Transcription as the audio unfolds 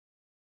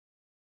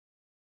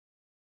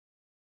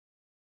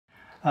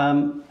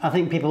I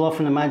think people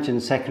often imagine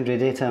secondary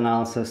data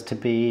analysis to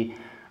be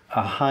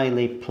a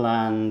highly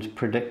planned,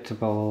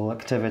 predictable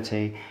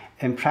activity.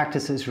 In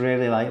practice, it's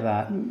rarely like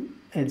that.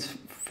 It's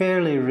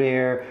fairly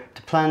rare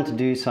to plan to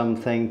do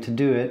something, to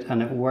do it,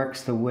 and it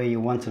works the way you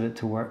wanted it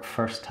to work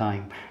first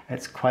time.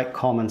 It's quite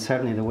common,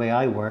 certainly the way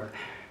I work,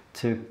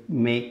 to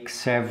make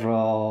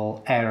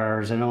several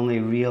errors and only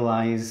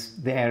realize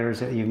the errors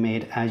that you've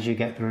made as you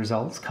get the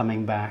results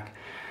coming back.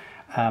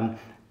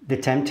 The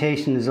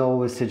temptation is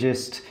always to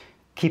just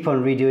keep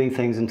on redoing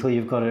things until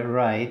you've got it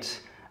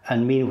right,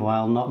 and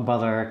meanwhile not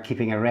bother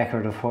keeping a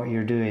record of what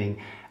you're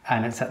doing.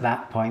 And it's at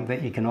that point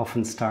that you can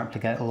often start to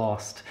get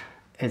lost.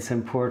 It's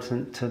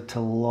important to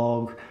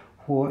log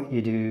what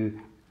you do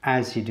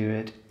as you do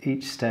it,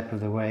 each step of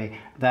the way.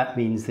 That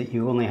means that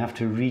you only have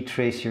to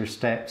retrace your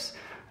steps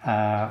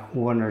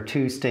one or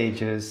two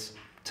stages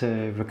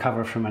to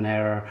recover from an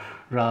error,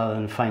 rather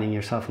than finding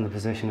yourself in the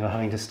position of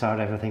having to start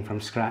everything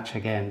from scratch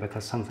again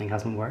because something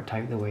hasn't worked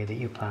out the way that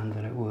you planned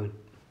that it would.